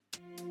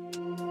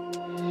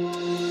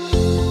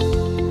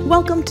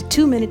Welcome to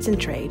 2 Minutes in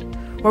Trade,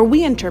 where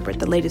we interpret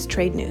the latest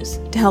trade news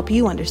to help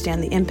you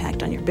understand the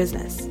impact on your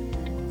business.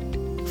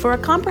 For a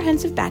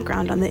comprehensive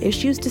background on the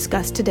issues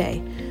discussed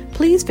today,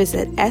 please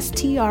visit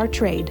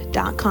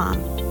strtrade.com.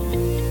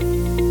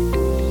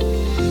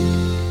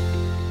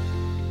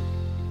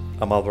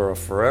 I'm Alvaro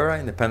Ferreira,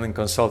 independent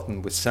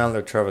consultant with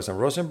Sandler, Travis &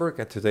 Rosenberg,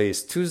 and today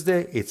is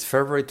Tuesday. It's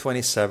February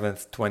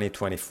 27th,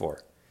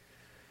 2024.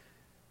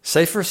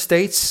 Safer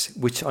States,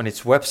 which on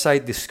its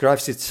website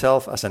describes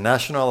itself as a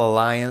national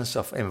alliance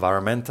of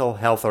environmental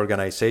health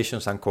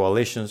organizations and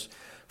coalitions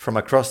from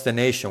across the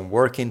nation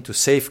working to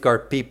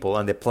safeguard people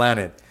and the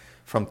planet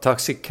from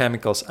toxic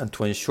chemicals and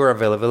to ensure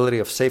availability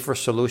of safer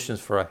solutions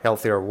for a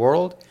healthier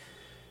world,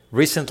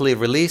 recently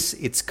released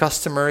its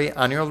customary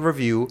annual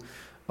review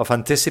of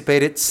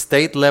anticipated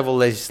state-level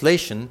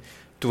legislation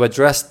to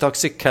address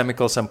toxic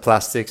chemicals and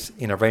plastics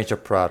in a range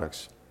of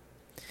products.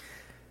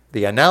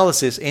 The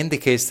analysis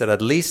indicates that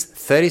at least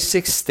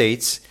 36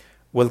 states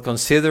will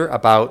consider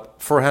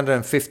about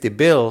 450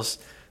 bills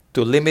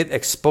to limit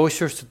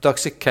exposures to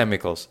toxic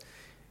chemicals,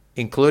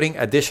 including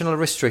additional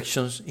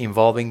restrictions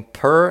involving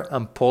per-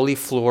 and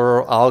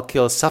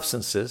polyfluoroalkyl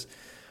substances,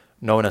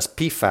 known as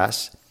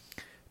PFAS,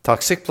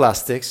 toxic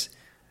plastics,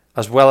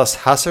 as well as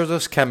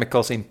hazardous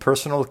chemicals in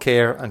personal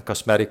care and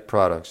cosmetic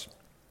products.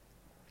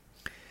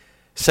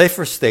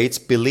 Safer States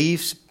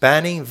believes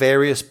banning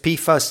various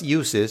PFAS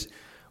uses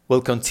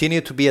will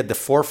continue to be at the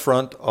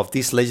forefront of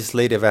these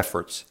legislative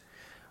efforts,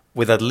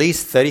 with at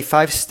least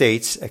 35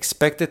 states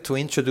expected to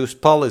introduce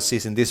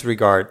policies in this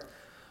regard,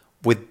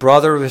 with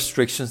broader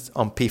restrictions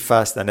on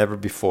PFAS than ever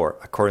before,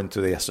 according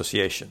to the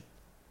association.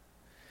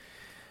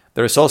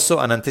 There is also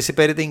an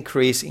anticipated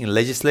increase in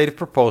legislative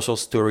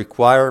proposals to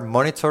require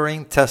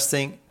monitoring,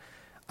 testing,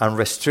 and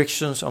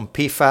restrictions on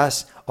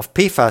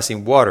PFAS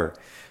in water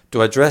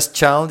to address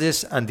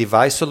challenges and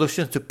devise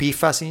solutions to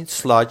PFAS in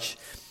sludge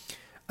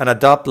and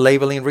adopt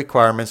labeling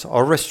requirements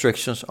or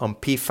restrictions on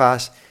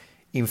PFAS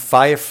in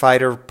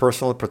firefighter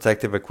personal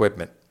protective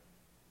equipment.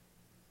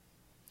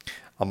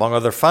 Among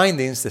other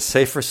findings, the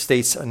Safer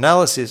States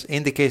analysis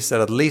indicates that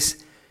at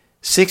least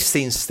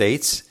 16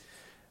 states,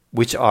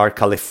 which are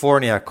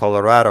California,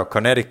 Colorado,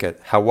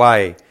 Connecticut,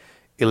 Hawaii,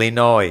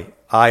 Illinois,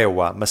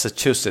 Iowa,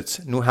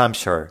 Massachusetts, New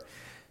Hampshire,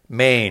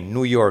 Maine,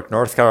 New York,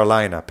 North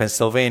Carolina,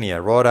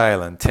 Pennsylvania, Rhode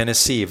Island,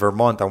 Tennessee,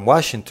 Vermont, and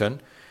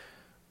Washington,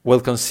 will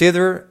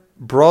consider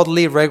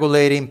broadly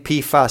regulating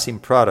PFAS in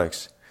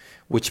products,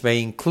 which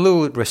may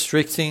include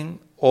restricting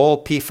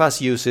all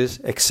PFAS uses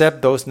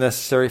except those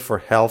necessary for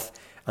health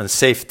and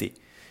safety,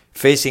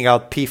 phasing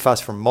out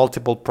PFAS from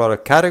multiple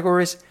product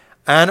categories,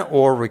 and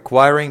or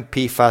requiring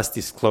PFAS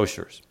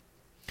disclosures.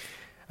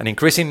 An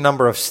increasing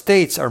number of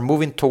states are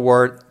moving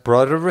toward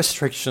broader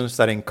restrictions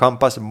that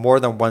encompass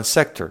more than one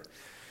sector,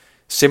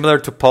 similar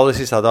to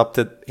policies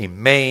adopted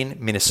in Maine,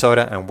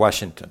 Minnesota, and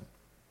Washington.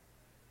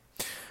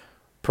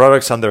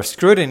 Products under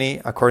scrutiny,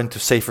 according to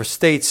Safer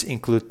States,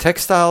 include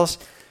textiles,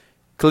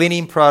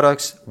 cleaning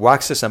products,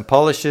 waxes and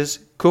polishes,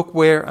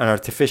 cookware, and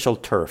artificial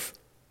turf.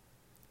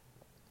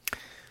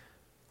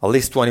 At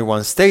least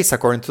 21 states,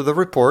 according to the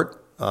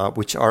report,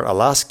 which are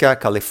Alaska,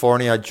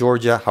 California,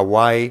 Georgia,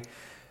 Hawaii,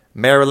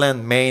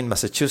 Maryland, Maine,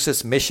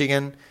 Massachusetts,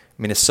 Michigan,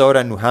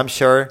 Minnesota, New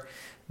Hampshire,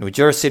 New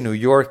Jersey, New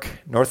York,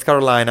 North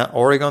Carolina,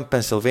 Oregon,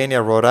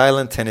 Pennsylvania, Rhode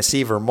Island,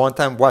 Tennessee, Vermont,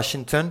 and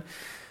Washington,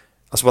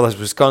 as well as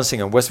Wisconsin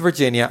and West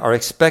Virginia, are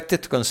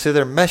expected to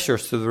consider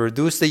measures to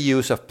reduce the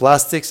use of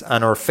plastics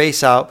and or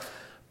phase out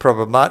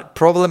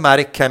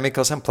problematic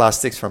chemicals and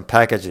plastics from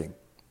packaging.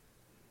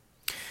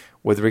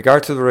 With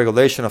regard to the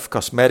regulation of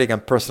cosmetic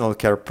and personal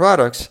care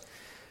products,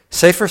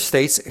 Safer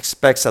States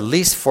expects at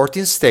least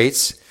 14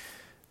 states,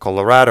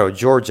 Colorado,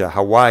 Georgia,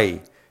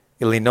 Hawaii,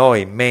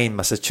 Illinois, Maine,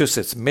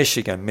 Massachusetts,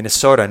 Michigan,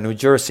 Minnesota, New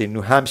Jersey,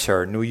 New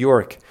Hampshire, New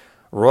York,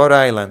 Rhode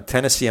Island,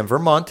 Tennessee, and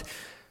Vermont,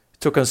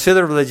 to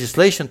consider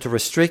legislation to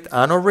restrict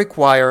and or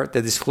require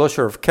the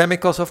disclosure of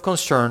chemicals of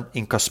concern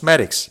in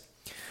cosmetics,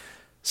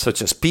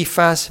 such as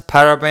PFAS,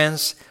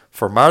 parabens,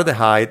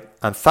 formaldehyde,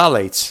 and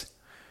phthalates,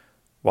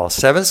 while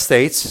 7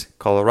 states,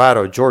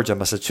 Colorado, Georgia,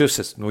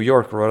 Massachusetts, New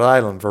York, Rhode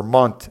Island,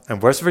 Vermont,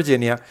 and West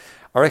Virginia,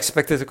 are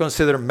expected to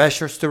consider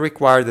measures to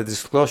require the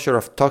disclosure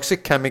of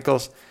toxic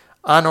chemicals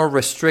and or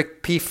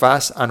restrict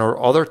PFAS and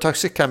or other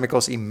toxic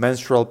chemicals in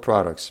menstrual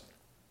products.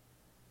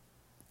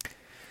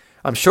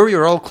 I'm sure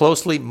you're all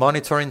closely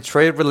monitoring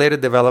trade-related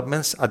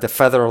developments at the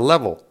federal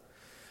level,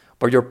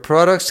 but your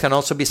products can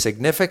also be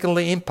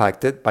significantly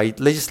impacted by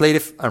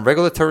legislative and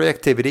regulatory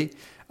activity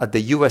at the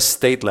U.S.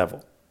 state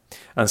level.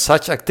 And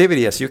such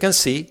activity, as you can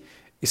see,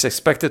 is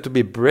expected to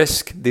be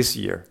brisk this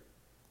year.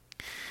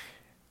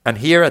 And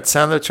here at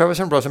Sandler, Travis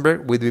 &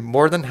 Rosenberg, we'd be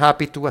more than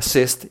happy to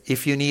assist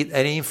if you need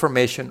any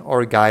information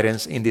or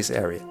guidance in this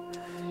area.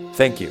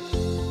 Thank you.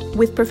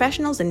 With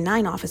professionals in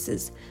 9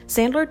 offices,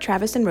 Sandler,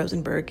 Travis &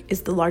 Rosenberg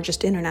is the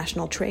largest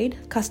international trade,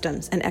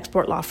 customs, and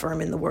export law firm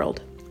in the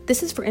world.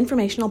 This is for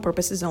informational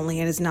purposes only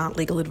and is not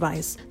legal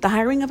advice. The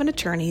hiring of an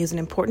attorney is an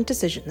important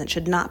decision that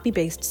should not be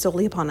based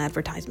solely upon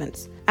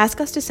advertisements. Ask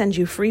us to send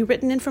you free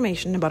written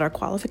information about our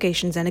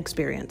qualifications and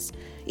experience.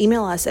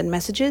 Email us at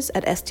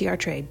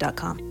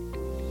messages@strtrade.com.